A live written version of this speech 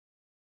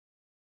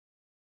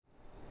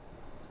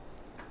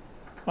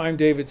I'm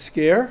David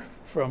Scaer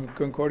from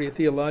Concordia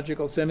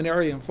Theological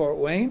Seminary in Fort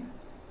Wayne,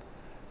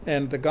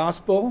 and the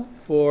gospel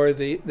for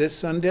this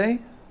Sunday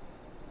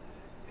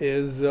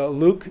is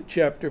Luke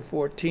chapter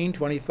 14,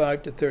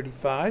 25 to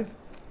 35,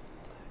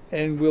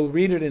 and we'll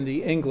read it in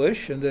the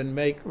English and then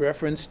make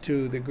reference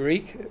to the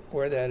Greek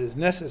where that is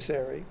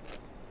necessary.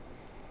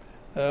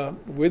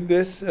 With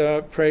this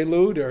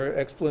prelude or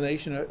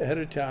explanation ahead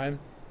of time,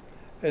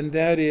 and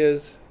that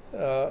is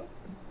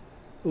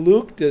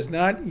Luke does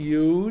not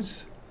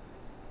use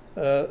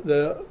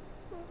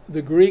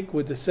the Greek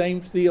with the same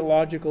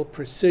theological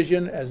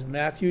precision as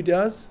Matthew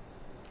does.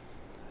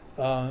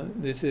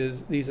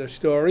 These are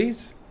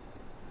stories,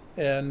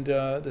 and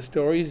the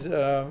stories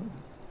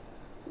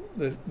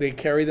they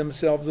carry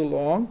themselves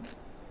along.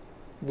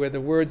 Where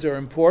the words are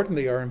important,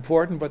 they are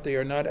important, but they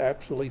are not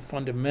absolutely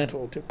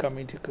fundamental to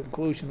coming to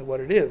conclusion of what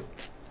it is.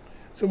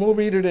 So we'll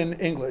read it in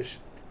English.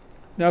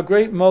 Now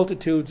great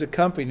multitudes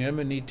accompanied him,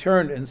 and he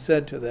turned and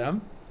said to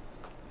them,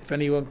 "If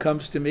anyone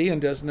comes to me and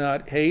does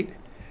not hate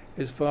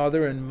his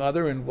father and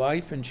mother and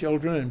wife and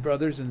children and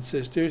brothers and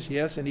sisters,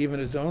 yes, and even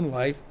his own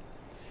life,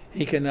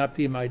 he cannot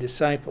be my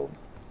disciple.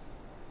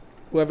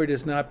 Whoever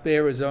does not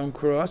bear his own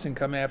cross and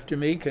come after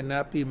me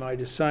cannot be my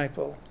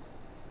disciple.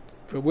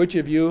 For which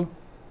of you,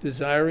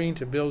 desiring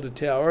to build a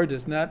tower,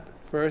 does not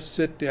first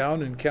sit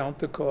down and count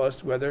the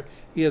cost, whether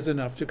he has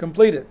enough to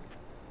complete it?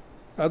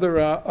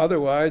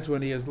 Otherwise,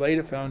 when he has laid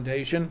a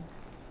foundation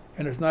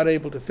and is not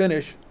able to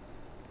finish,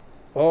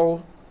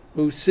 all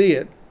who see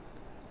it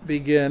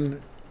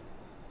begin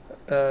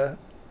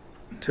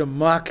to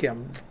mock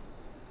him,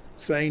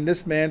 saying,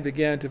 'This man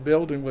began to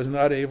build and was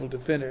not able to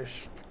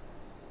finish.'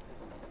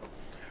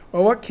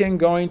 Or what king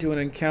going to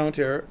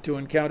encounter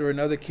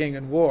another king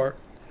in war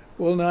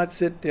will not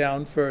sit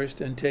down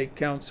first and take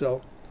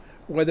counsel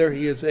whether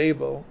he is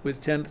able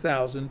with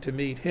 10,000 to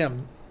meet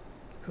him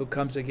who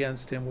comes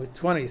against him with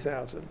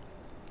 20,000?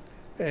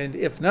 And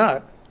if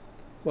not,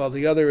 while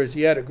the other is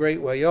yet a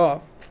great way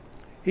off,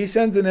 he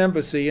sends an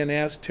embassy and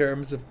asks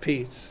terms of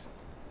peace.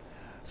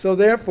 So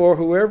therefore,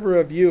 whoever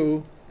of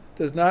you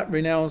does not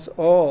renounce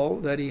all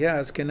that he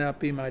has cannot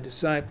be my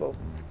disciple.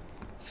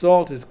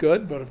 Salt is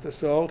good, but if the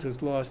salt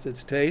has lost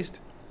its taste,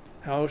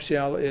 how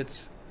shall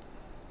its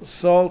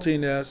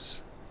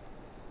saltiness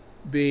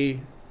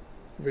be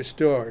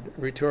restored?"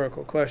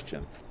 Rhetorical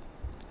question.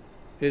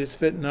 "It is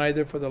fit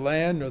neither for the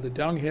land nor the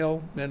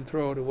dunghill. Men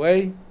throw it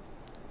away.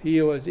 He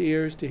who has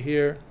ears to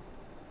hear,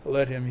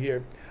 let him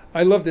hear."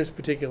 I love this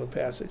particular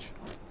passage.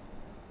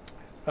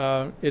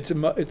 It's the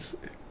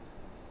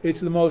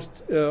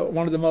most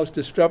one of the most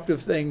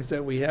disruptive things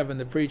that we have in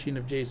the preaching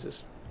of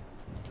Jesus,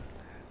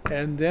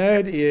 and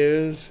that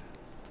is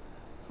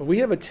we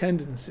have a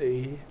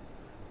tendency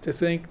to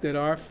think that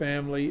our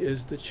family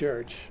is the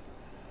church.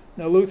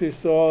 Now, Luther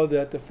saw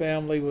that the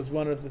family was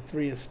one of the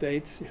three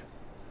estates: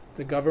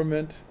 the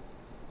government,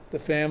 the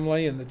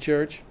family, and the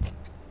church.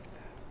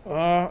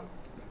 I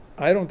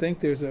don't think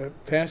there's a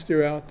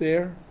pastor out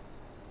there.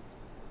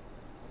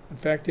 In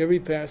fact, every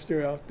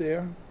pastor out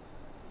there,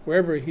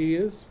 wherever he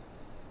is,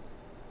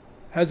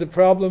 has a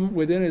problem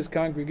within his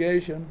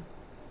congregation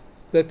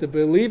that the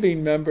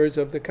believing members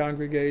of the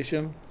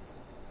congregation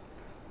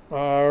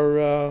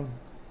are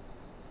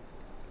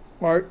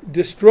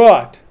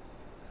distraught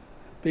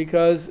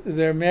because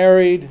they're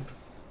married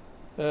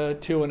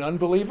to an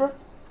unbeliever,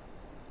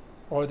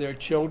 or their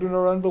children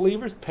are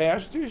unbelievers.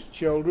 Pastors'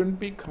 children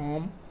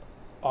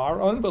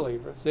are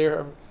unbelievers. There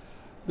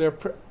are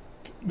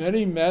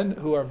many men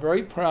who are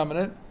very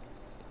prominent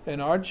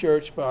in our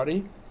church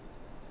body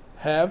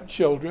have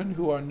children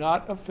who are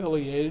not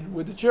affiliated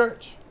with the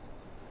church.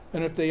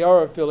 And if they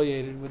are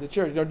affiliated with the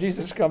church, now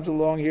Jesus comes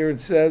along here and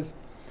says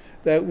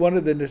that one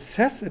of the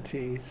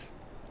necessities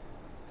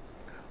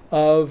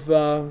of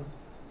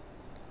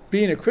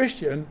being a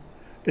Christian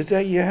is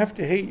that you have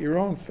to hate your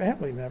own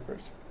family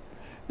members.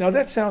 Now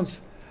that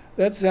sounds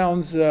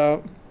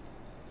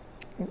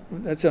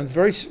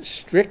very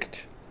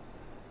strict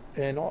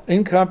and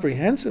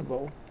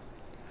incomprehensible.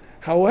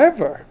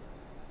 However,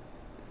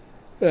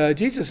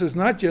 Jesus is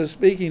not just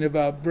speaking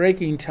about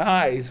breaking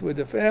ties with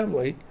the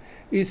family.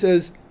 He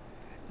says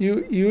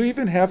you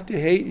even have to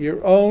hate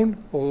your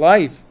own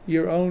life,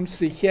 your own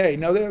psyche.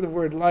 Now there, the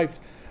word life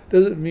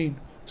doesn't mean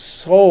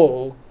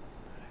soul.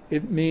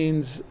 It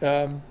means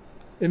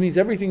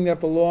everything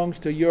that belongs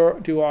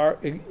to our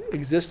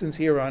existence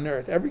here on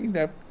earth. Everything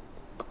that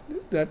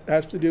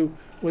has to do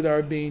with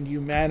our being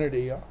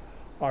humanity,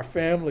 our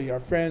family, our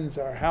friends,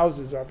 our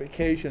houses, our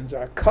vacations,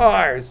 our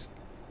cars.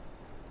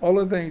 All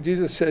the things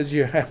Jesus says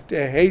you have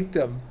to hate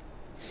them.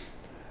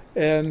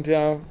 And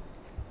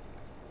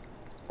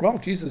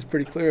Jesus is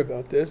pretty clear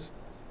about this.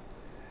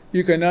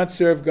 You cannot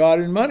serve God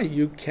and money.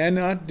 You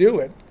cannot do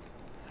it.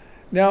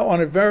 Now,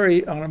 on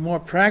a more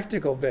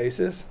practical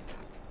basis,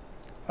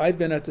 I've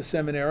been at the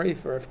seminary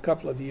for a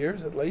couple of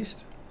years at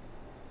least.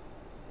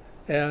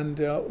 And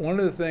one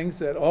of the things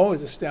that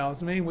always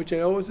astounds me, which I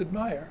always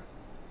admire,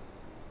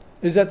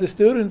 is that the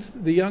students,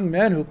 the young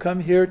men who come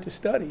here to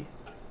study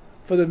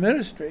for the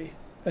ministry,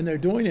 and they're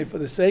doing it for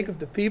the sake of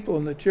the people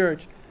in the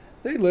church,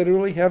 They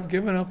literally have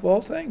given up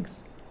all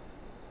things.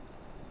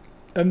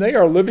 And they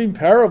are living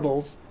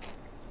parables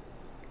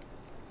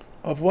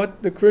of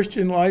what the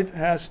Christian life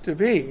has to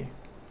be.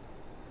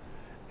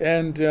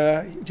 And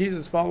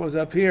Jesus follows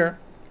up here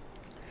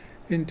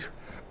in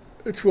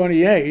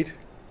 28,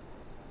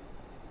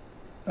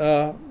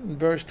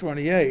 verse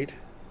 28,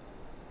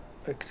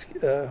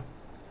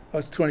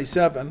 verse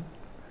 27,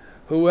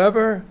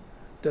 whoever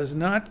does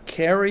not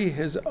carry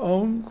his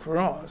own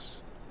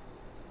cross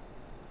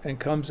and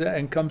comes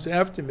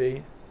after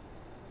me,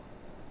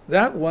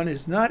 that one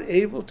is not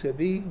able to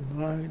be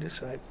my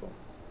disciple.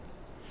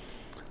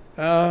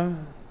 I've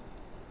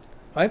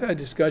had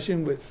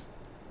discussion with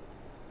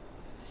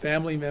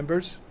family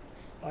members,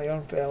 my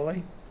own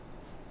family,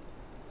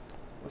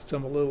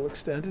 some a little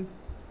extended.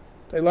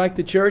 They like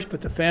the church,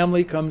 but the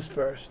family comes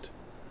first.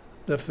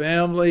 The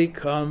family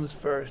comes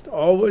first.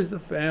 Always the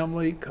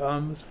family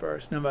comes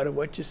first, no matter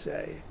what you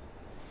say.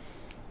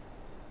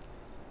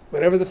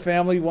 Whatever the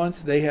family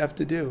wants, they have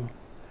to do.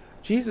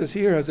 Jesus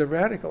here has a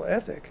radical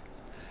ethic.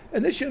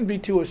 And this shouldn't be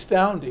too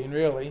astounding,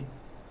 really,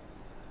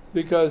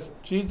 because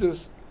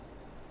Jesus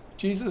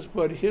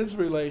put his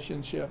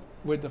relationship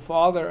with the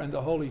Father and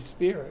the Holy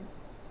Spirit.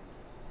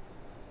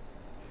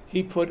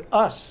 He put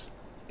us,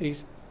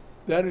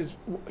 that is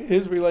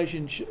his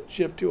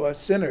relationship to us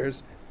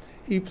sinners,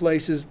 he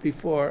places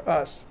before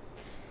us.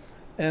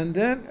 And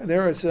then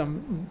there are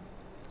some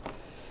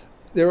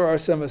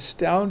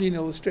astounding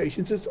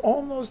illustrations. It's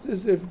almost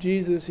as if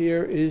Jesus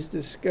here is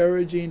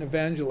discouraging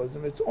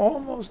evangelism. It's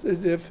almost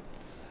as if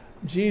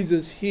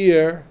Jesus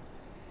here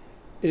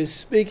is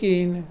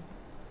speaking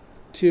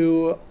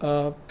to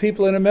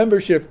people in a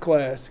membership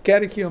class,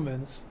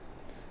 catechumens,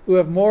 who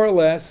have more or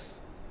less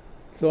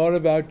thought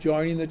about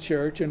joining the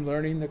church and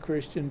learning the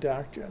Christian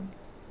doctrine.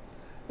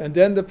 And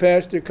then the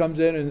pastor comes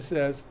in and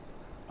says,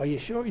 are you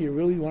sure you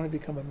really want to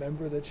become a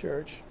member of the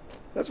church?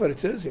 That's what it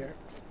says here.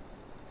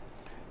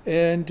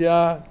 And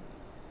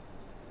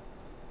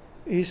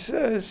he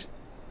says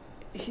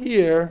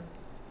here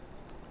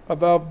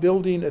about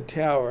building a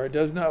tower.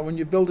 When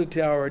you build a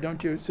tower,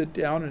 don't you sit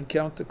down and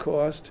count the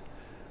cost,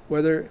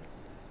 whether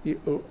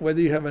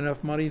you have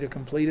enough money to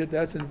complete it?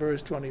 That's in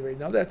verse 28.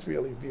 Now that's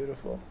really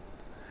beautiful.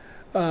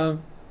 I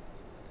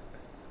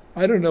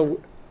don't know.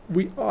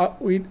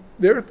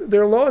 There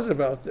are laws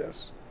about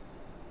this.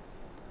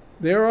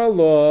 There are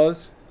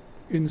laws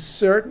in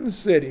certain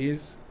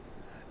cities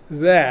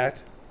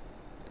that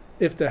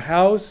if the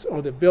house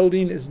or the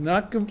building is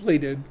not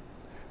completed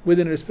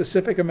within a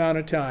specific amount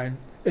of time,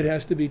 it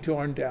has to be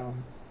torn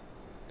down.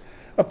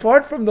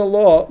 Apart from the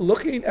law,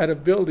 looking at a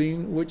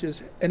building which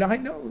is, and I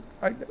know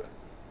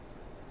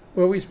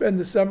where we spend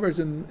the summers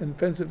in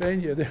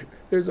Pennsylvania,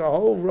 there's a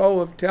whole row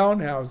of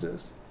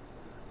townhouses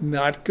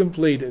not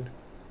completed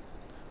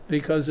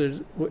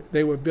because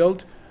they were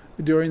built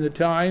during the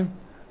time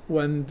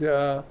when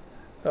the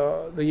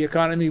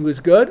economy was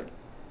good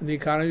and the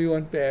economy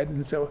went bad.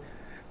 And so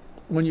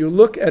when you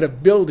look at a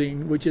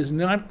building which is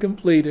not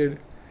completed,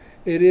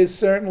 it is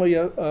certainly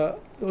well,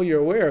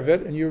 you're aware of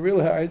it and you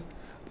realize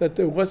that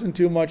there wasn't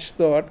too much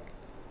thought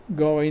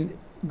going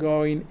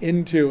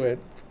into it.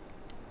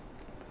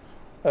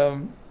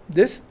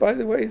 This, by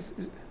the way,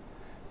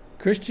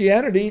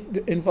 Christianity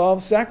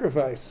involves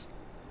sacrifice.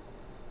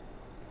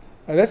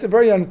 Now, that's a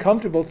very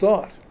uncomfortable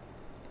thought,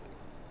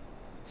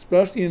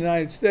 especially in the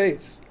United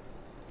States,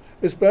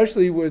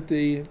 especially with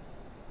the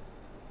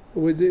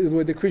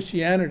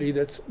Christianity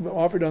that's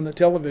offered on the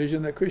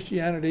television. That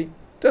Christianity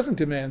doesn't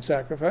demand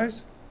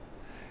sacrifice.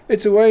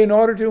 It's a way in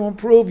order to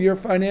improve your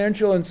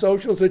financial and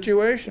social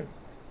situation.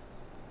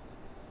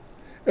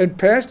 And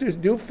pastors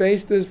do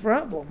face this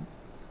problem,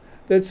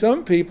 that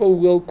some people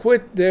will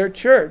quit their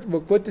church,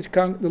 will quit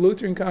the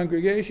Lutheran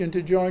congregation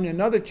to join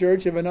another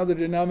church of another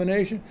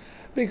denomination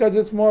because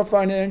it's more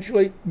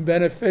financially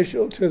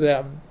beneficial to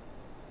them.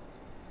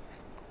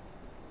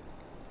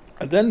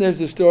 And then there's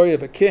the story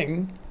of a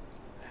king.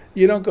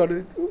 You don't go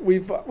to,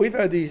 we've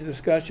had these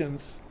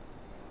discussions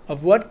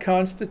of what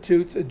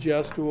constitutes a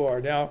just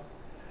war. Now,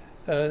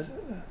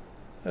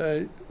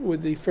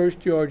 with the first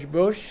George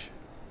Bush,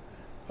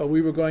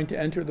 we were going to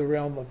enter the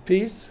realm of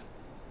peace.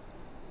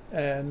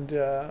 And,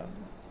 of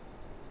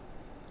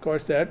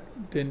course, that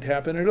didn't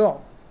happen at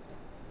all.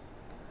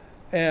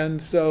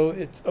 And so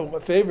it's a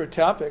favorite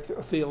topic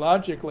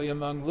theologically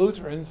among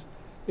Lutherans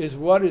is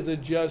what is a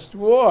just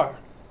war?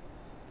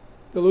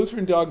 The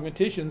Lutheran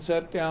dogmaticians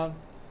set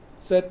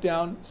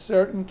down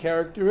certain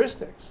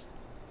characteristics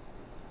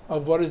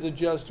of what is a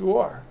just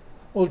war.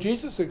 Well,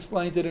 Jesus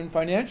explains it in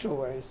financial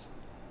ways.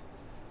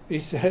 He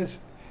says,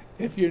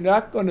 if you're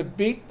not going to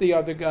beat the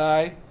other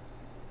guy,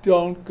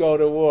 don't go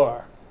to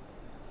war.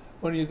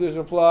 When he does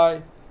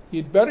apply,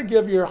 you'd better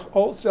give your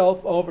whole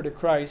self over to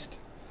Christ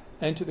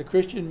and to the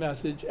Christian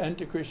message and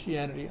to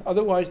Christianity.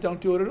 Otherwise,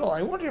 don't do it at all.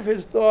 I wonder if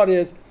his thought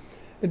is,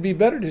 it'd be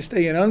better to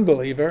stay an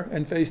unbeliever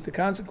and face the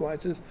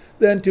consequences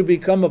than to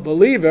become a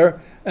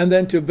believer and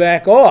then to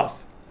back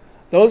off.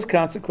 Those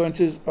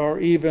consequences are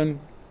even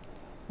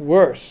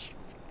worse.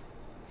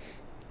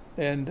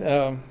 And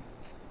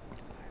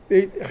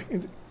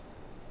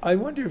I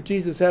wonder if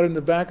Jesus had in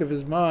the back of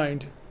his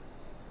mind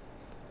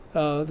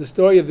the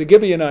story of the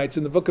Gibeonites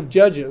in the book of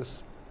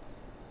Judges.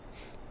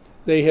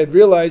 They had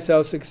realized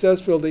how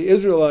successful the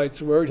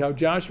Israelites were, how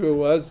Joshua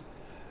was,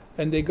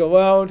 and they go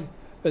out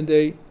and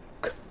they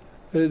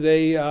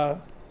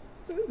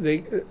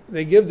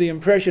give the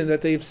impression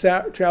that they've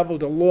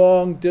traveled a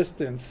long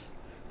distance.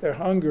 They're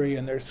hungry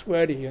and they're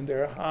sweaty and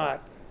they're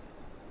hot,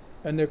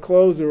 and their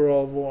clothes are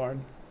all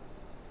worn.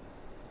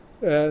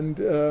 And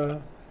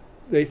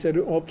they said,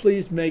 "Oh,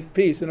 please make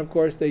peace." And of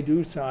course, they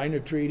do sign a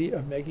treaty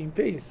of making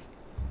peace.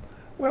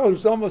 Well,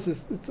 it's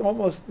almost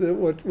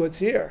what's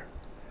here.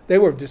 They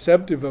were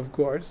deceptive, of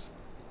course.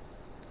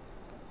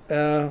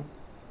 That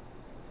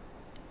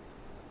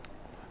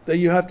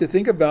you have to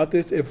think about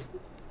this. If,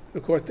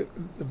 of course,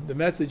 the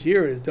message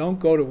here is don't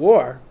go to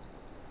war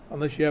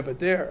unless you have it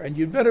there, and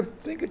you'd better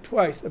think it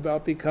twice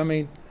about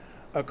becoming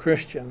a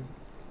Christian.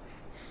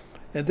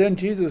 And then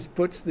Jesus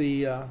puts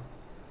it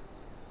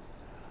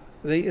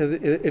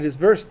is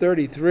verse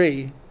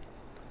 33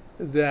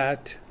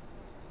 that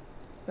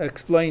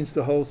explains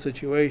the whole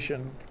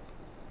situation.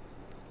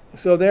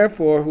 "So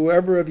therefore,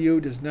 whoever of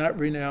you does not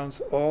renounce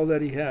all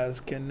that he has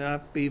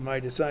cannot be my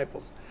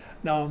disciples."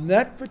 Now, on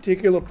that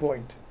particular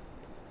point,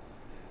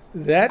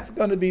 that's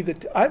going to be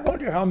I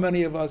wonder how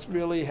many of us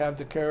really have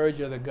the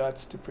courage or the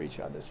guts to preach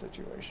on this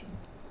situation.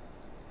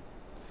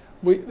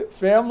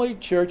 Family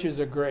churches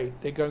are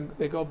great. They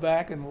go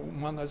back, and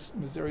among us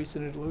Missouri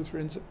Synod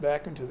Lutherans,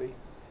 back into the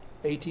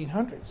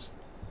 1800s.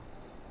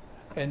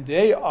 And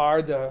they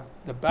are the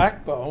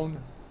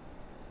backbone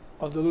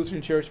of the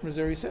Lutheran Church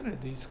Missouri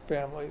Synod, these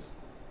families.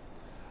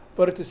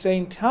 But at the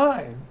same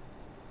time,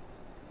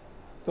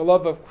 the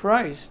love of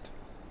Christ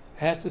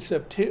has to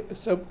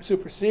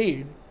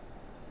supersede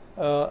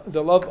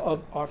the love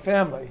of our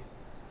family.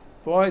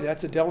 Boy,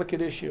 that's a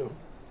delicate issue.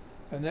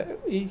 And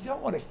you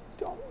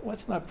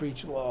let's not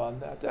preach law on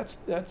that. That's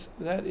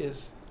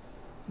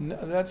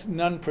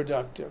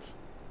non-productive.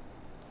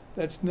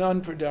 That's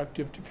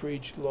non-productive to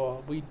preach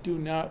law. We do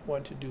not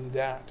want to do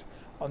that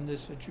on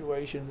this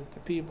situation that the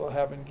people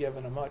haven't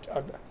given a much.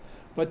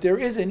 But there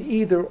is an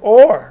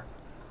either-or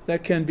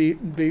that can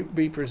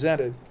be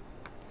presented.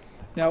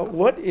 Now,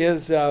 what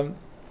is the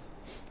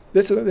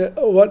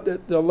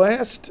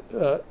last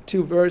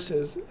two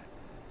verses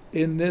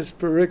in this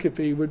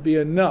pericope would be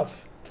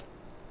enough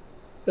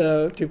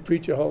to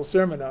preach a whole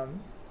sermon on.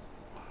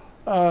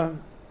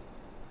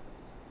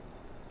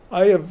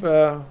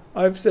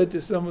 I've said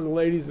to some of the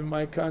ladies in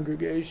my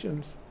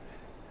congregations,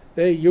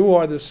 "Hey, you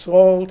are the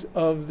salt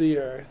of the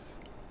earth."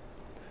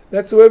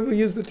 That's the way we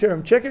use the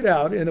term. Check it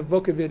out in a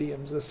book of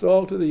idioms, the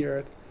salt of the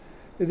earth.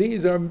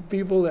 These are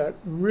people that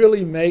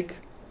really make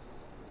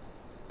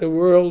the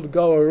world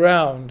go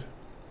around.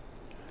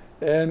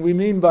 And we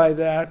mean by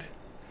that,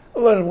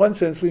 well, in one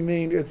sense, we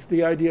mean it's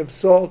the idea of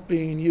salt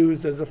being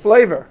used as a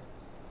flavor.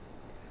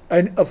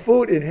 And a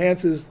food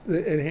enhances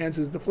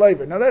the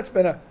flavor. Now, that's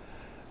been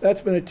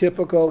a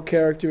typical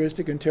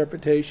characteristic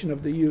interpretation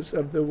of the use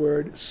of the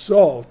word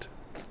salt.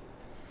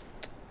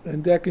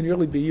 And that can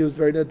really be used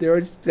very much. There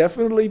is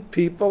definitely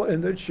people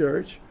in the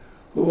church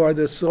who are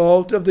the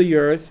salt of the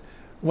earth.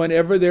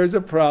 Whenever there's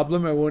a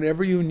problem or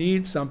whenever you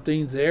need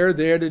something, they're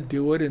there to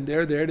do it, and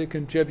they're there to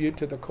contribute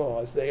to the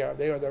cause. They are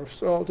the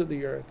salt of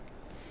the earth.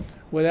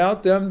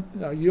 Without them,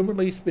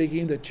 humanly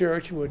speaking, the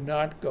church would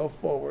not go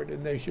forward,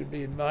 and they should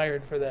be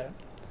admired for that.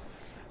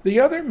 The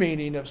other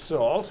meaning of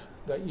salt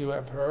that you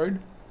have heard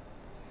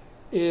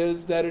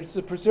is that it's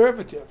a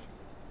preservative,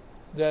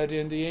 that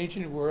in the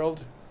ancient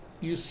world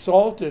you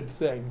salted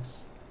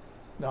things.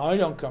 Now, I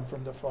don't come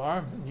from the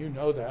farm, and you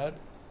know that,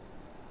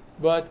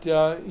 but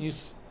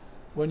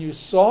when you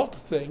salt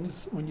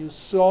things, when you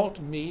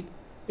salt meat,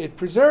 it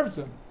preserves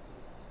them.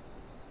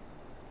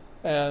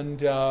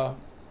 And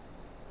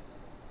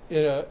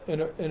in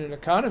an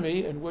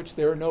economy in which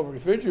there are no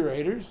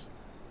refrigerators,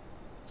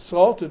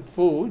 salted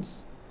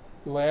foods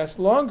last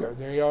longer.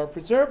 They are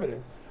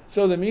preservative.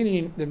 So the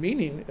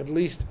meaning at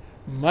least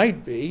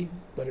might be,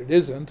 but it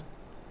isn't,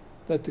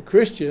 that the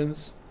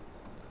Christians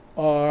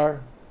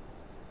aren't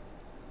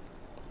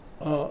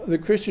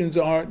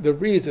the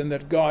reason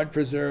that God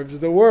preserves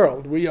the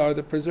world. We are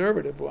the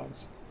preservative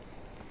ones.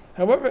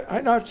 However,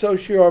 I'm not so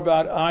sure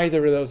about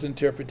either of those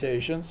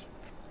interpretations.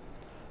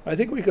 I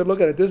think we could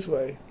look at it this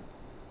way.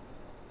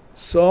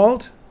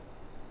 Salt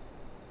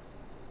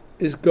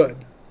is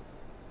good.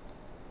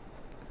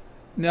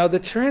 Now, the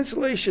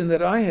translation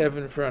that I have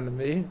in front of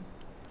me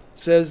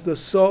says the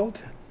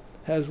salt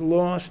has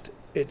lost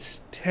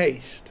its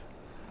taste.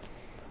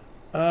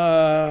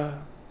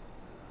 I'm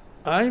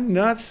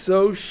not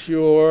so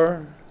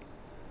sure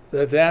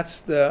that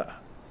that's the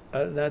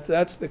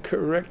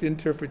correct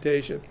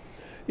interpretation.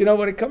 You know,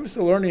 when it comes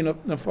to learning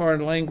a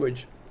foreign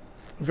language,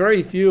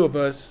 very few of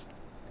us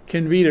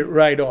can read it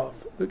right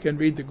off. We can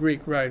read the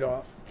Greek right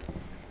off.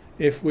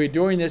 If we're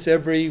doing this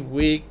every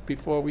week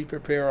before we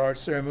prepare our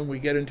sermon, we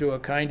get into a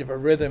kind of a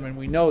rhythm, and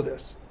we know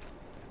this.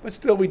 But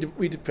still,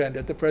 we depend.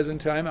 At the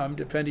present time, I'm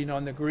depending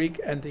on the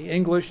Greek and the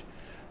English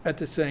at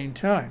the same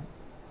time.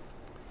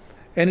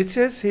 And it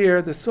says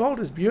here, the salt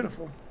is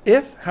beautiful.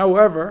 If,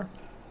 however,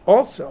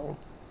 also,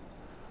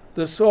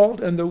 the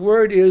salt, and the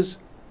word is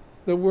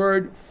the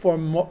word for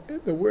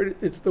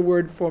it's the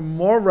word for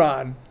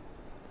moron.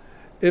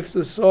 If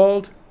the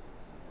salt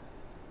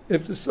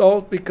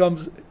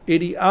becomes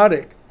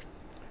idiotic,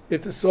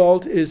 if the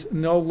salt is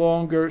no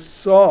longer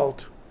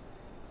salt,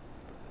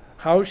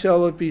 how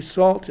shall it be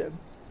salted?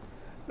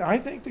 Now, I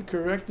think the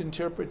correct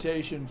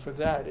interpretation for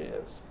that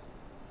is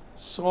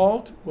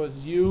salt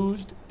was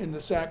used in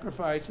the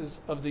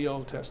sacrifices of the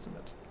Old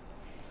Testament.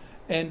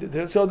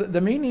 And so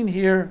the meaning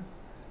here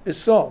is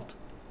salt.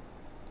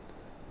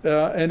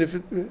 And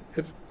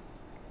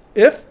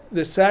if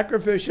the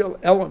sacrificial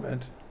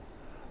element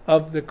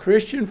of the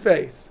Christian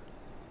faith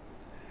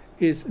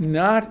is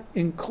not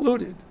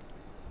included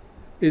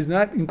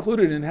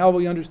in how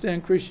we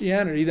understand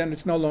Christianity, then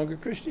it's no longer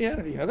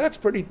Christianity. Now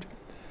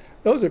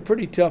those are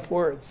pretty tough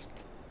words.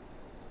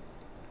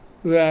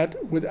 That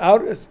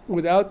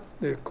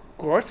of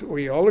course,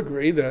 we all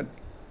agree that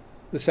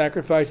the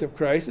sacrifice of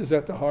Christ is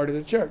at the heart of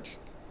the church.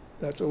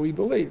 That's what we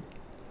believe.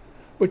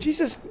 But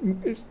Jesus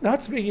is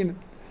not speaking.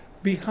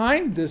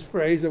 Behind this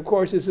phrase, of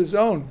course, is his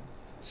own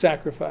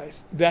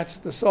sacrifice. That's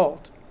the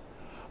salt.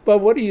 But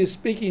what he is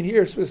speaking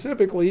here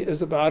specifically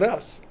is about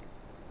us.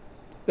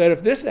 That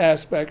if this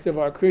aspect of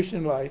our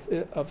Christian life,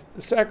 of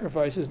the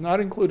sacrifice, is not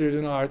included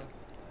in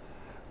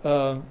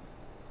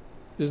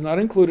is not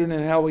included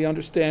in how we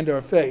understand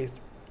our faith,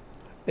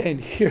 and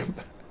here,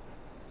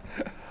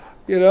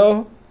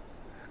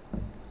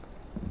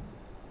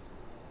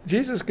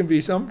 Jesus can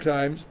be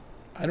sometimes,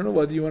 I don't know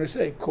whether you want to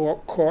say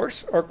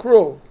coarse or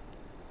cruel.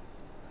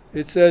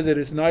 It says it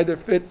is neither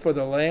fit for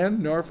the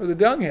land nor for the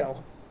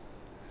dunghill.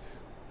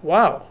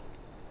 Wow.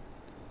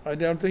 I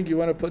don't think you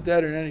want to put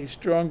that in any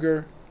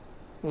stronger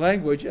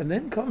language. And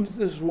then comes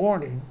this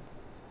warning.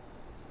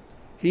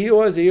 He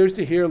who has ears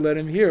to hear, let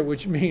him hear,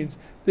 which means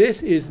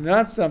this is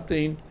not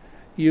something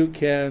you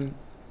can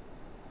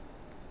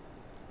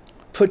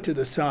put to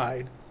the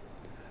side.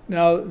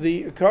 Now,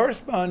 the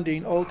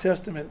corresponding Old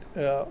Testament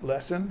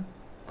lesson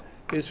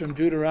is from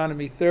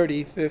Deuteronomy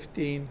 30,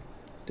 15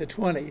 to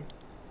 20.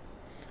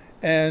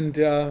 And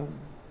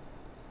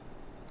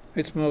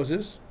it's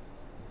Moses.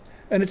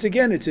 And it's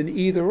an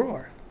either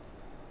or.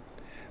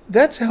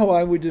 That's how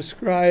I would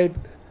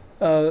describe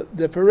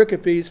the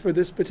pericopes for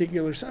this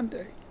particular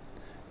Sunday.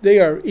 They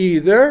are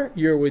either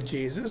you're with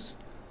Jesus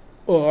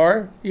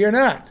or you're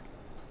not.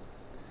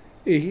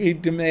 He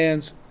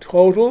demands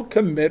total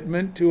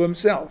commitment to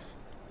himself.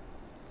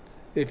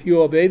 If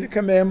you obey the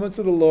commandments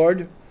of the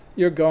Lord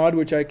your God,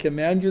 which I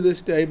command you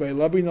this day, by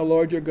loving the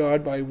Lord your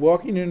God, by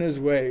walking in his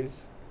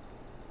ways,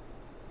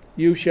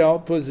 you shall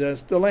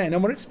possess the land.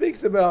 And when it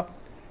speaks about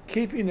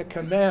keeping the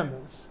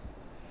commandments,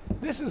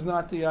 this is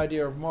not the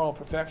idea of moral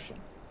perfection.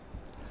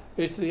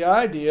 It's the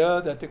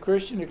idea that the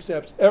Christian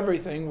accepts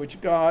everything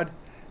which God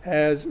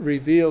has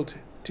revealed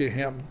to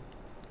him.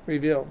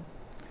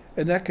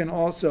 And that can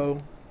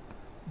also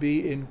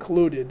be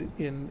included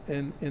in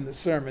the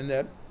sermon,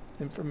 that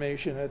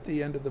information at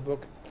the end of the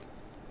book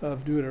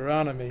of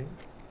Deuteronomy.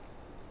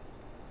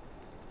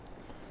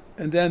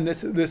 And then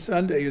this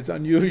Sunday is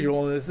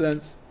unusual in the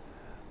sense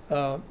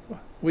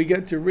we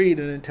get to read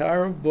an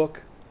entire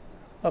book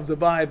of the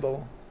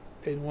Bible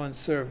in one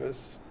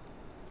service.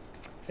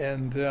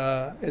 And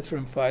it's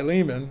from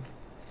Philemon.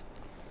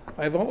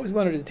 I've always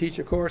wanted to teach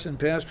a course in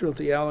pastoral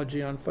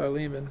theology on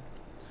Philemon.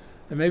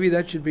 And maybe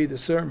that should be the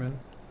sermon.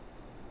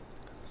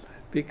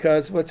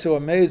 Because what's so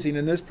amazing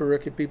in this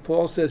pericope,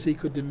 Paul says he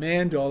could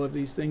demand all of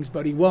these things,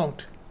 but he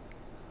won't,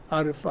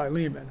 out of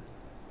Philemon.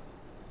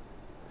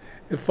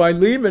 If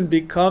Philemon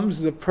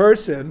becomes the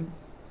person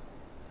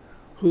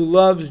who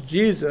loves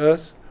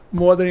Jesus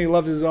more than he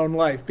loves his own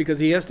life, because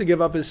he has to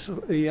give up his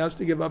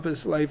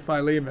slave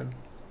Philemon.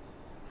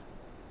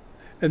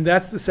 And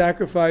that's the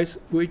sacrifice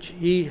which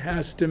he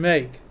has to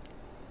make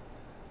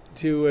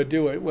to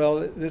do it.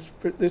 Well, this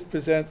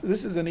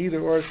is an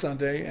either-or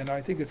Sunday, and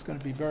I think it's going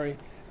to be very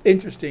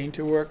interesting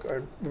to work,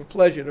 or a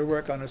pleasure to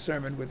work on a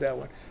sermon with that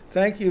one.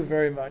 Thank you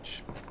very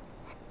much.